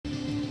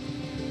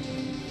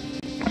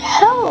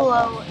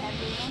Hello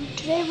everyone,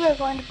 today we're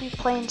going to be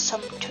playing some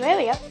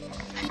Terraria,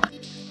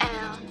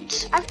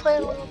 and I've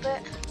played a little bit,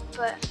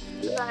 but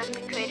we're going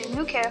to create a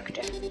new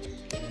character.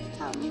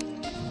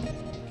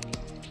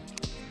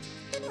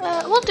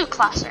 We'll do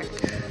classic,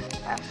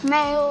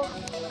 male,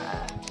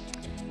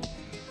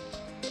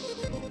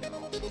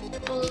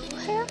 blue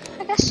hair,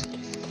 I guess.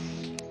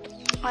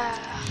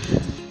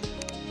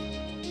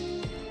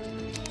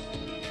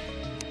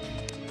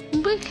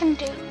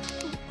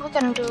 We're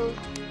gonna do,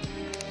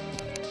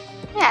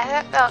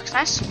 yeah, that looks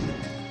nice.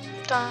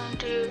 Gonna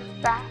do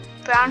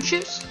brown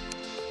shoes.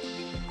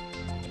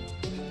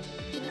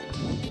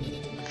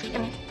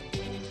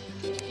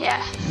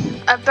 Yeah,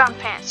 brown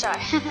pants,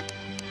 sorry.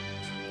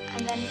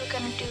 And then we're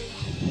gonna do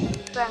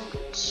brown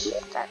boots,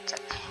 that's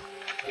it.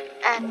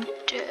 And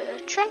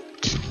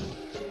Trent.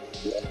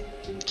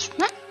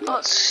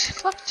 Let's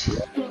select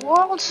new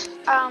world.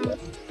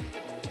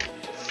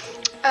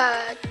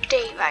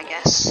 Dave, I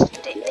guess.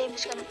 Dave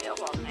is gonna be a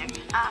world name.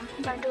 I'm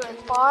gonna do a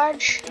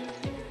barge.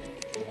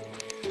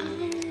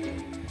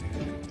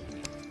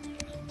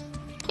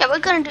 Yeah, we're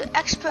gonna do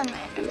expert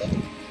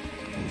random.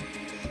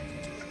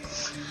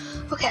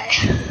 Okay.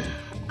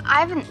 I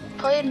haven't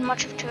played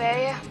much of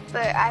Terraria,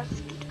 but I've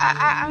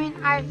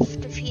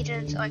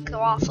defeated like the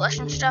wall of flesh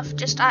and stuff.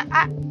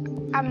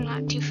 I'm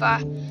not too far.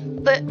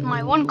 But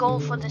my one goal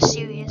for this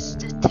series,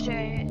 the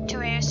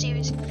Terraria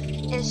series,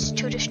 is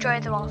to destroy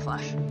the wall of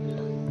flesh.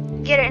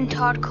 Get it into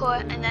hardcore,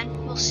 and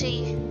then we'll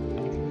see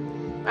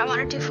what I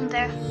want to do from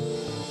there.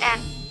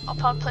 And I'll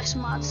probably play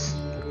some mods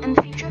in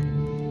the future.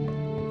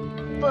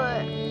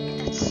 But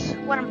that's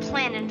what I'm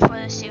planning for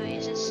this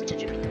series, is to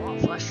do the wall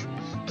of flesh.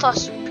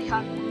 Plus,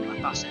 behind my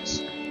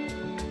bosses.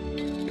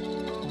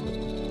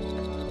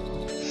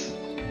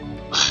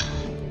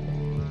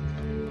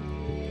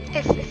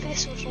 If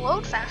this would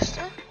load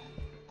faster.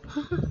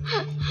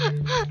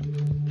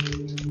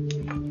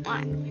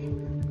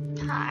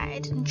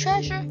 Hide and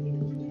treasure.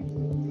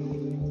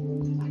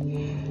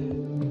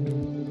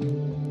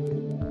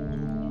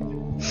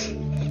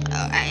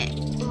 Alright,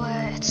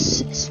 well,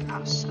 it's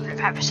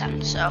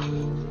 75%, so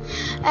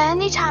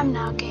anytime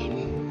now,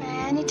 game.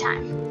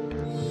 Anytime.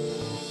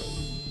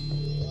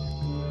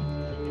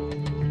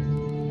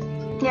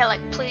 Yeah,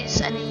 like,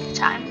 please,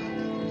 anytime.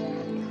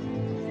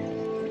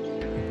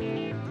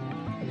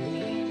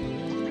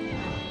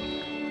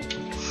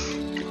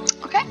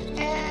 Okay.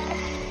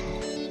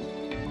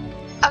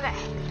 Okay.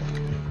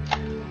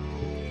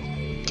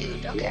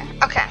 Dude,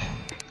 okay.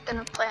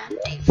 Gonna play on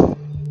Dave.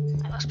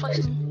 Right, let's play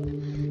some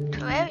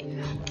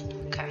Terraria.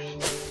 Okay.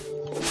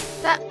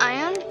 That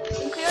iron? I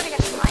think we already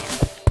got some iron.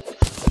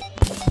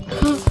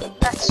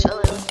 That's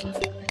really lucky.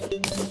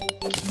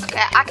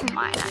 Okay, I can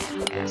mine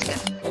iron. Okay, that's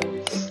good.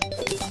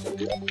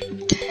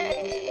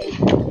 Okay.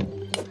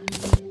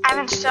 I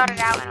haven't started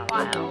out in a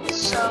while,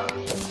 so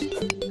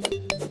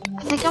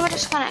I think I'm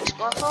just gonna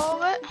explore for a little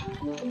bit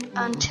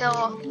until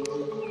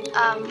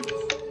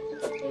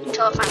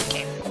I find a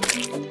cave.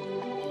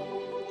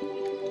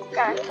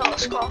 Gotta kill a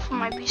squirrel for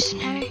my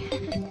beastnary.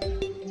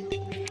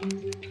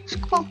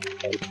 Squirrel.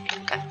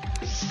 Okay.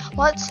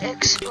 Let's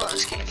explore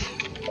this cave.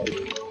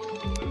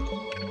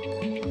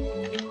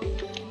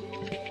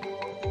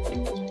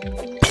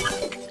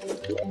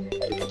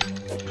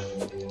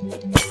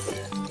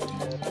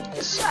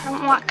 So I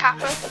don't want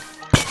copper.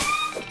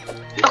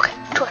 Okay,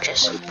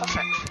 torches.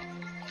 Perfect.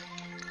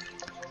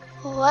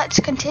 Let's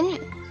continue.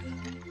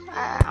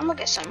 I'm gonna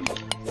get some.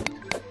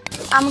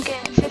 I'm gonna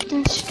get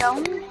 15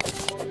 stone.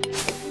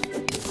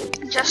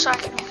 Just so I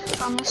can make it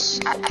from this.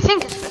 I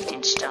think it's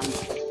 15 stone.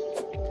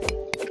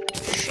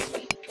 Should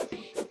be.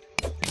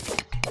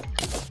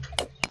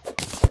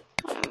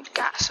 I've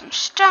got some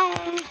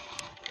stone.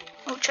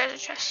 Oh, treasure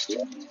chest.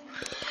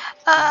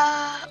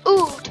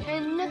 Ooh,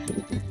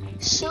 10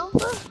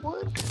 silver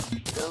wood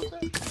builder.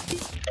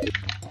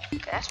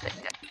 Okay, that's pretty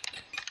good.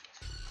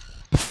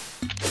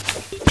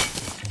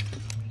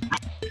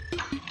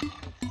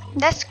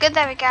 That's good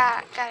that we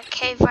got a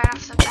cave right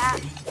off the bat.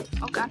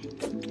 Oh god.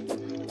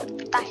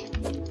 Die.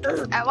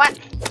 What?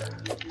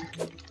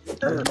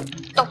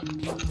 Oh.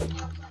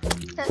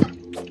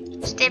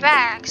 Stay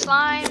back,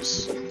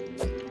 slimes.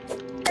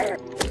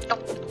 Oh.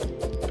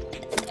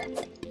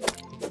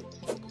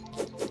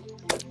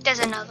 There's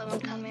another one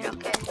coming,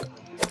 okay.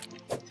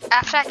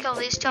 After I kill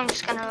these two, I'm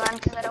just gonna run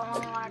because I don't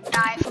really want to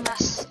die from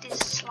these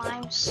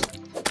slimes.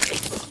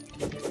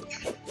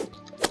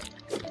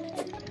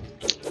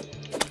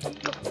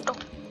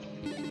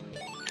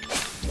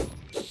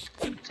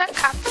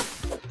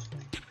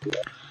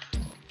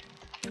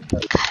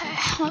 Okay,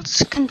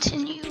 let's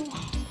continue.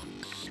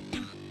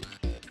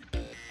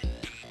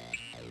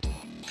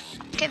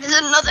 Okay, there's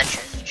another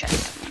treasure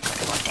chest.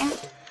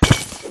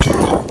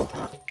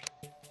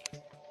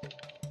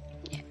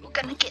 Yeah, we're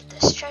gonna get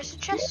this treasure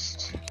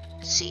chest.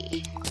 Let's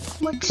see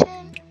what's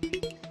in.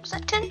 Was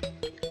that tin?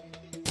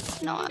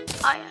 No,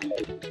 iron.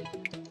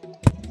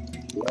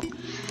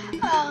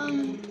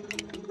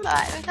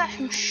 Alright, we got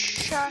some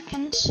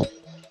sharkins.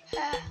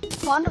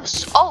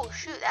 Oh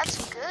shoot, that's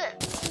good.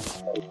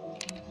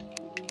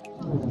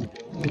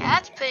 Yeah,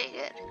 that's pretty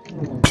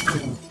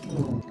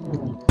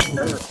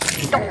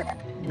Ow,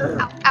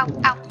 ow, ow,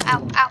 ow,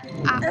 ow, ow.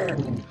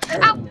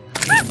 Ow! Ah!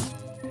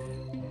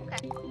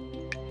 Okay.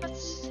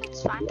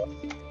 That's fine.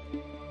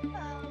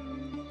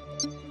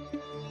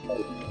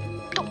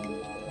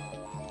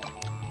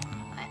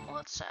 Alright,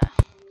 let's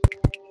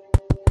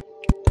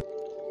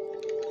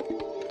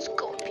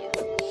go up here.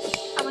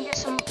 I'm gonna get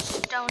some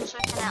stone so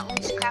I can at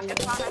least craft a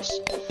furnace.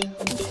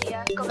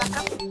 Go back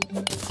up.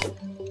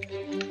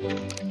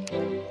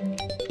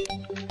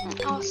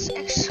 Oh, it's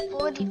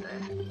exploding.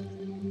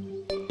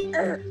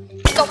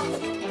 Go!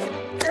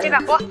 Stay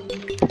back, boy.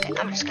 Okay,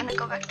 I'm just gonna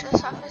go back to the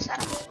surface. I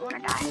don't wanna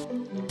die.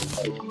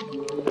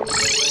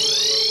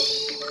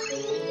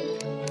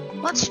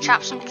 Let's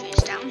chop some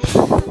trees down.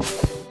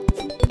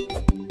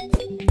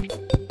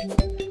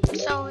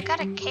 So we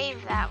got a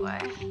cave that way.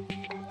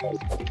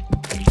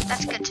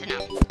 That's good to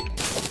know.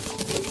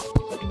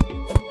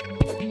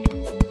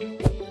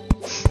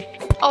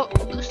 Oh,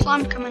 the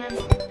slime coming in.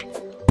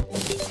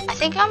 I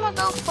think I'm gonna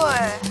go for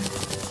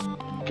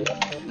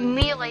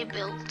melee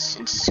build,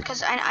 since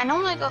because I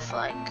normally go for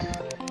like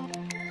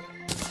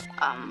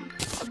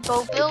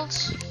bow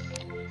builds.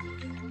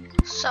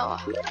 So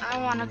I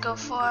want to go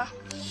for a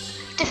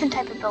different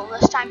type of build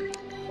this time.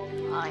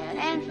 Iron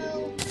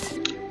anvil.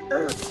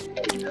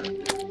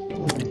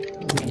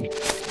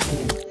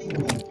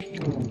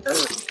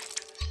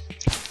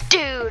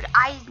 Dude,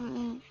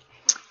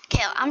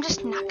 okay, I'm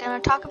just not gonna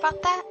talk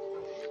about that.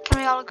 Can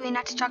we all agree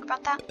not to talk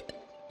about that?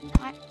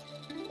 Alright.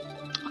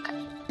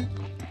 Okay.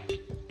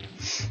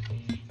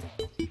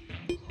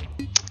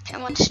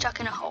 Everyone's stuck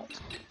in a hole.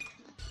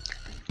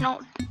 No,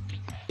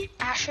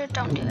 Asher,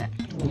 don't do it.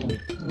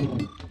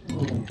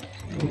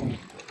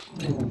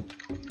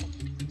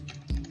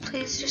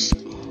 Please just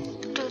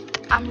do it.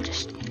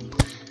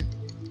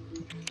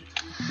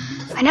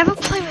 I never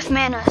play with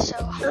mana, so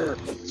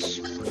it's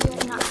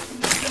really not.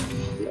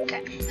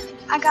 Okay.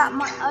 I got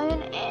my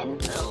iron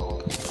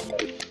anvil.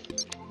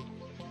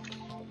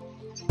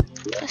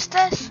 What's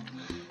this?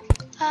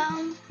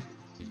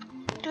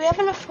 Do we have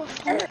enough for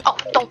food? Oh,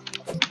 don't.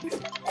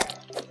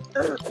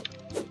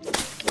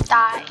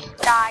 Die.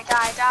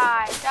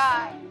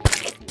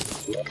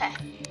 Okay.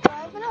 Do I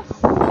have enough?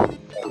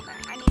 Okay,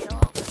 I need a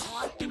little bit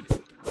more.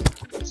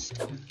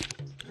 Still.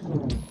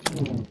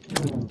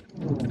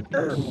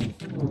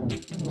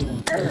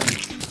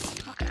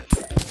 Okay.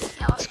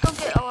 Now let's go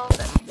get a little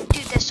bit.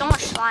 Dude, there's so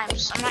much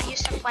slimes. I'm not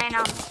used to playing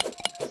on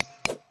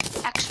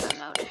expert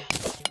mode.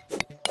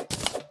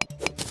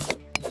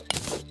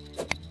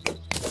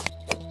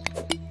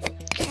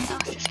 Okay, now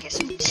let's just get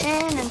some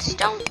tin and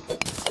stone.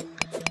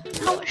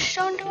 How much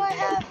stone do I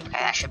have? Okay,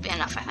 that should be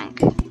enough, I think.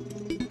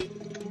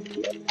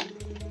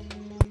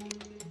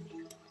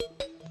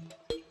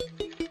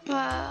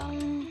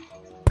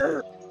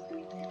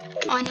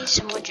 Oh, I need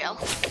some more gel.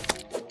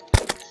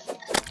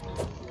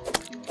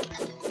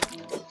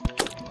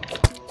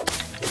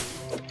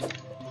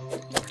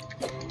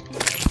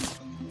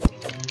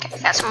 Okay,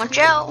 got some more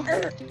gel.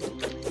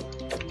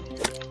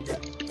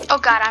 Oh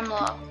god, I'm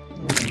low.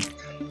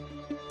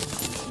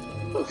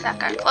 Ooh, that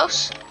got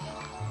close.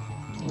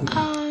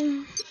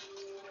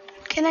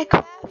 Can I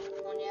craft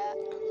one yet?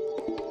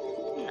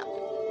 No.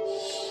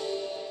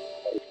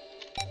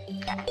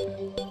 Okay.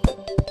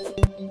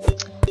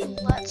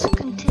 Let's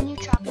continue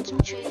chopping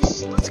some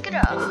trees. Let's get a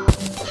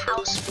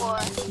house for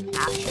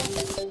Asher.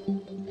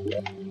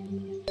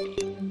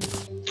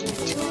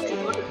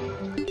 200 wood.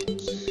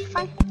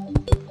 Fine.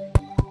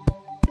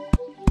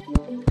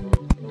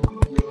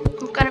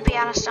 I'm gonna be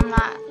honest, I'm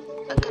not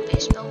a good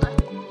base builder.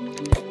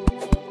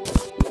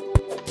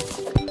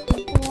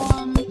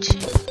 1, 2,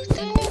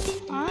 3.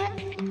 Alright.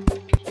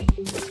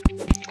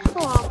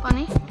 Hello,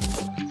 bunny.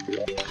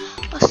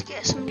 Let's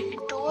get some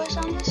doors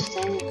on this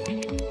thing.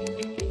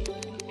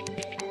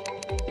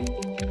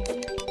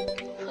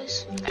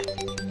 Please. Okay.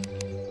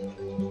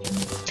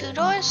 2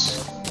 doors.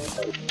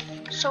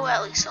 So we're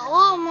at least a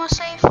little more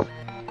safe. Okay,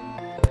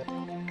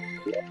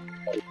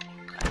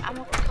 I'm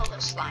gonna kill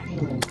this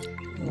slime.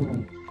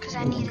 Because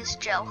I need his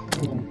gel.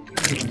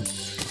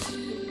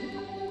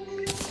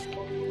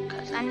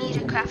 Because I need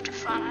to craft a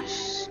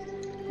furnace.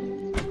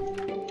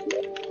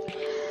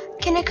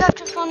 Can I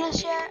craft a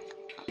furnace yet?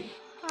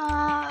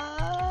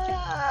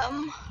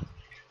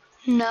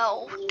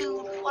 No.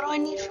 Dude, what do I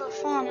need for a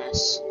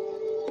furnace?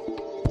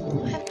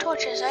 I have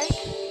torches, right?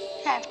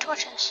 Yeah, I have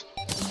torches.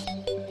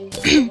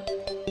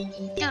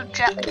 Dude,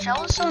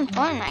 gel is so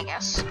important, I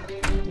guess.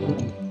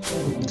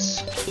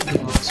 This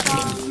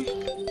one.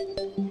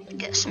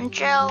 Get some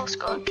gel. Let's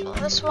go and kill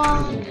this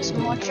one. Get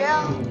some more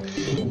gel.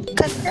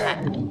 Cause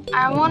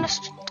I want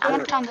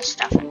to turn this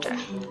stuff into.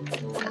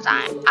 Cause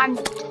I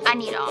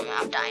need armor.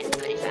 I'm dying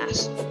pretty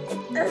fast.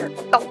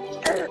 Oh,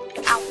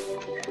 ow.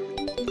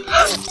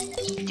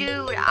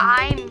 Dude,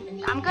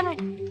 I'm gonna.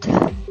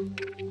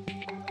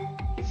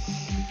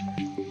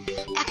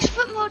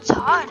 Expert mode's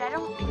hard. I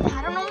don't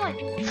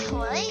normally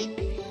play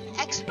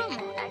expert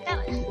mode. I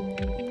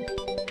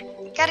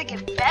gotta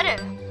get better.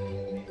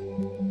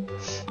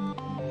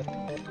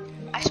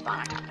 I spawn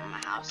on top of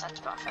my house. That's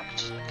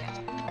perfect.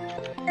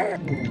 Okay.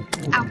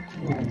 Ow.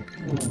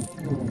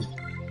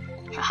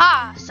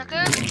 Haha,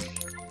 sucker.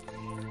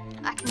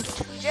 I can get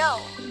 2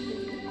 gel.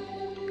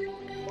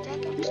 Did I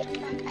get stuff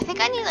back? I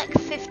think I need like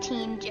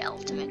 15 gel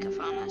to make a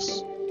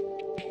furnace.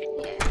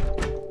 Yeah.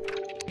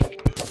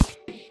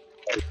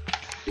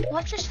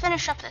 Let's just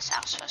finish up this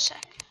house for a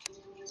sec.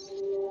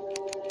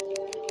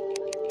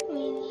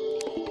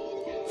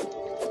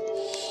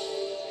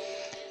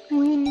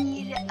 We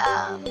need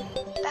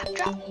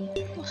backdrop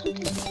or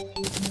something.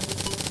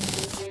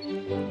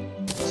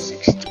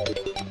 60.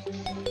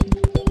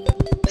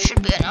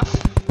 Should be enough.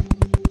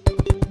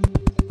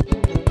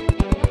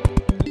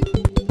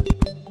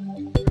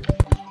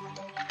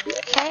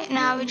 Okay,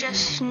 now we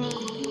just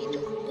need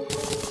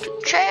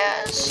 2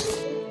 chairs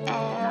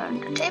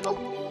and a table.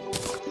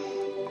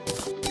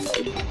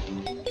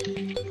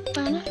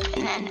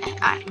 And then,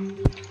 alright.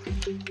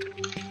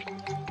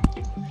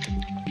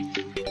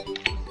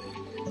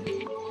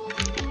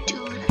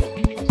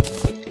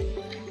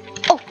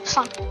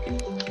 Fun.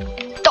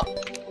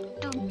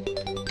 Dude.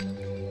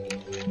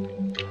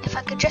 If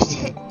I could just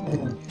hit.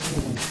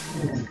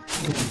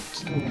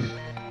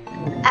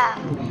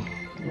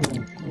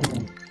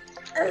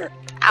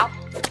 Ow.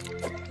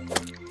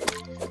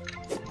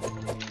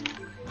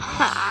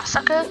 Ha,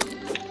 sucker.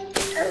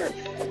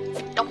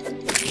 Don't.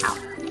 Ow.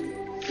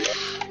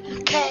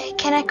 Okay,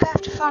 can I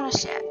craft a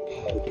furnace yet?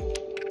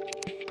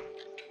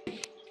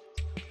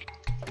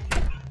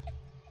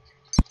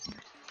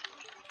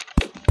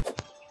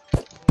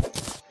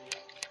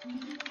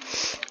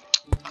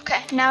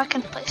 Now I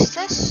can place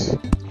this.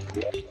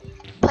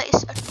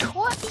 Place a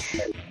torch.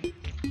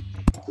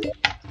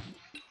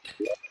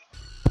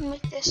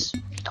 Make this.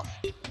 Oh,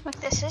 make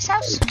this his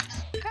house.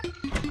 Okay.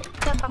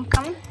 Yep, I'm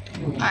coming.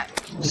 Alright,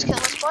 let's kill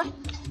this boy.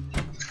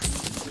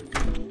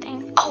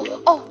 Dang.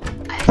 Oh!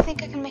 I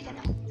think I can make it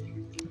now.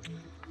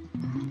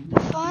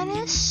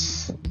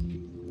 Furnace.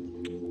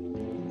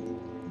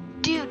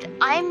 Dude,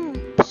 I'm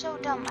so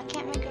dumb. I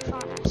can't make a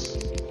furnace.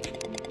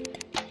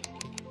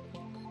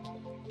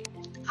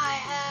 I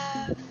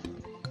have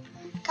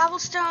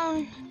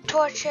cobblestone,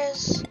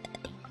 torches,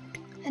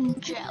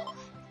 and gel.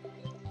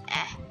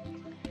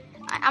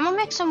 I'm gonna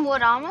make some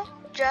wood armor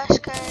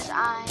just cause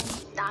I'm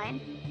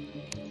dying.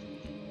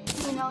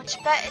 You know, it's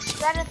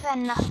better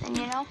than nothing,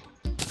 you know?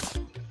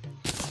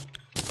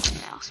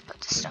 Yeah, let's put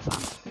this stuff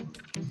on.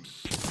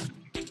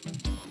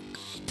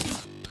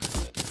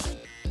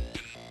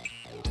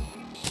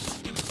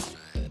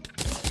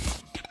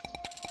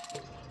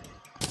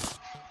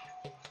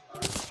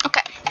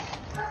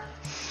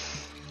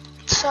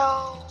 So,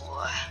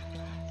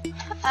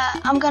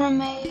 I'm gonna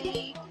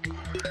make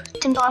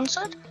timber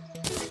sword,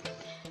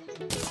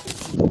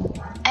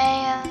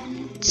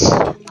 and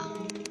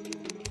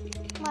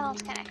what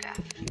else can I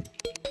craft?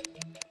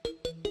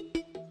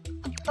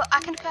 But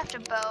I can craft a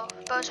bow.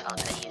 Bows are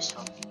really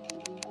useful.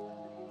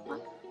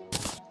 What?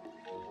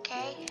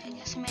 Okay, I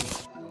guess I made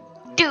it.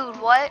 Dude,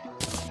 what?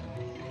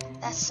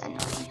 That's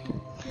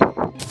annoying.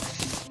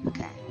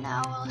 Okay,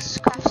 now let's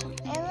craft some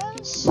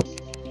arrows.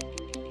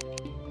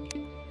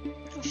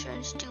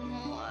 Let's do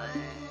more.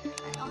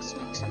 And also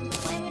make some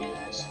flame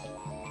arrows.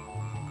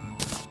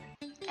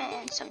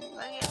 And some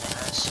regular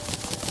arrows.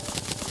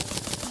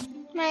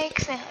 Make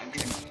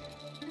 300.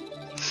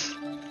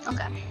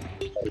 Okay.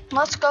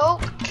 Let's go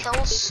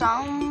kill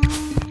some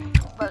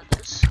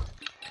burgers.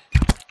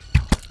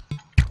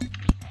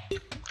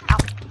 Ow.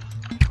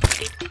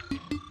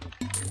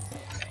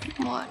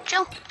 More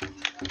chill.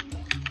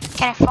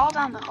 Can I fall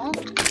down the hole?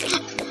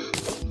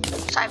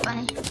 Sorry,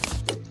 bunny.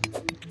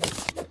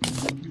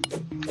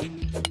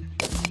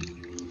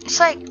 It's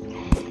like,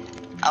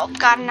 oh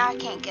god, now I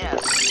can't get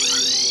up.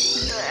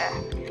 There.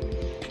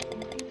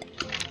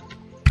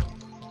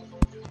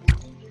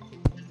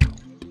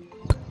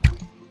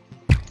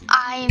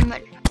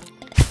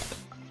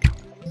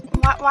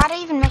 Why did I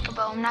even make a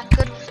bow? I'm not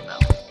good with a bow.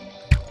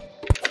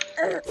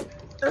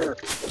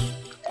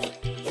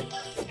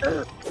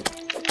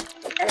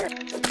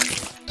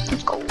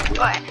 Let's go.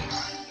 Alright.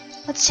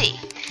 Let's see.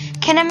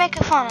 Can I make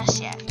a furnace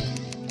yet?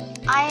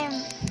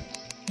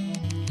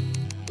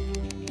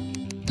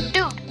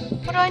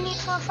 What do I need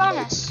for a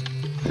furnace?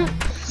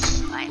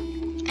 Right.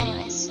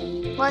 Anyways,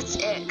 let's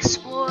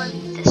explore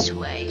this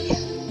way.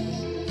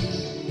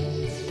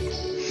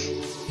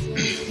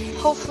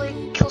 Hopefully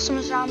kill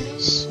some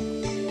zombies.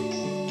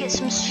 Get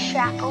some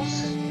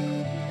shackles.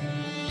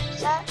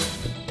 Is that?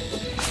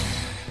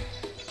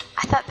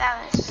 I thought that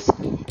was...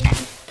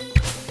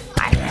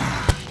 I don't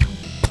know.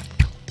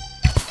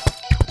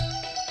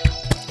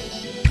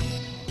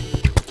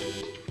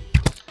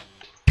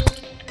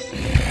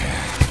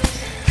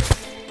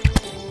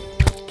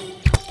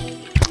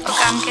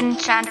 I'm getting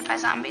surrounded by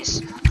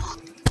zombies.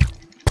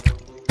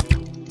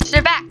 So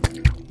they're back.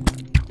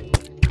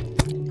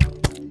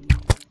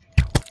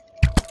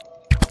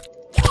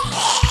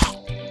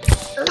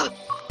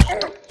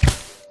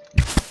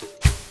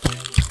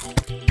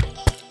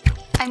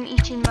 I'm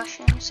eating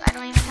mushrooms. I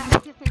don't even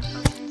have healing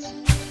potions.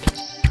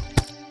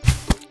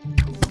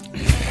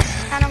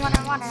 I don't want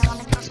to water. I want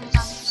to kill some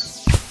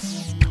zombies.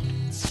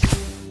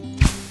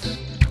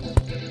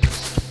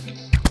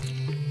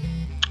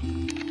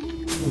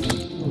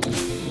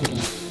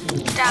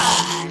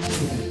 Die.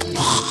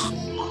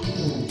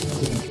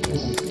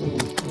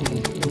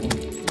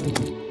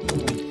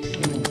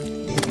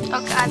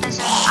 Oh god, there's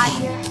an eye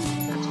here.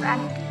 That's bad.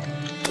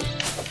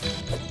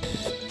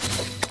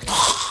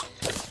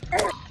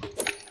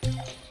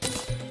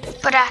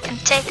 But I can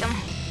take him.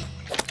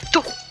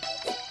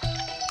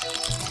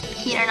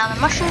 Eat another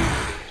mushroom.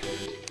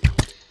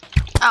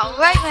 Oh,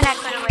 right when I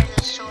put away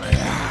the sword, it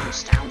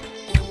comes down.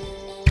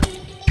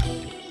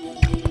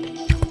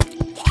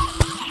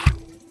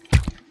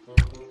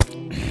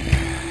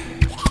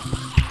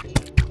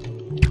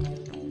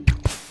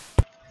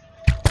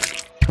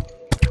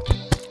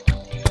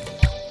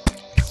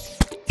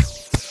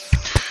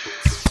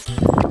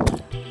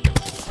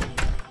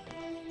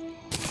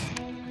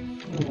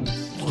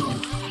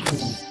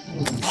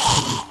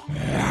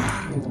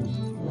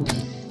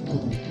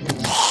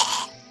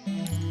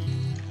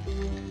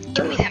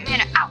 Give me that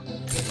mana. Ow.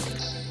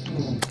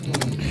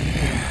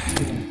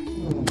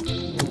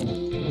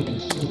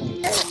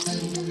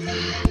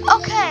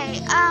 Okay,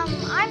 I'm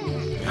not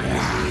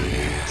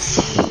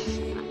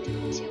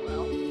doing too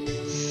well.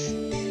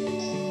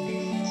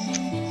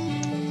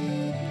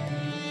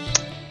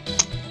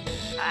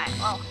 Alright,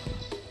 well,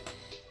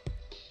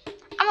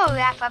 I'm gonna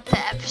wrap up the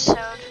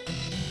episode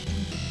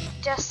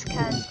just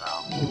because,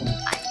 well,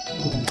 I'm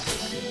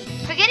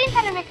forgetting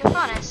how to make a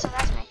bonus, so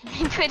that's making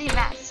me pretty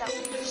mad. So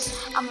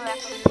I'm gonna wrap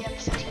up the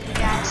episode here,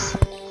 guys.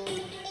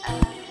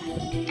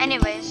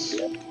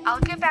 Anyways, I'll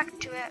get back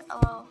to it a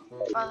little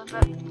further,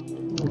 but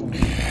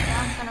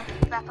yeah, I'm gonna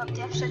wrap up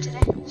the episode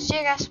today. See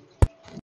you guys.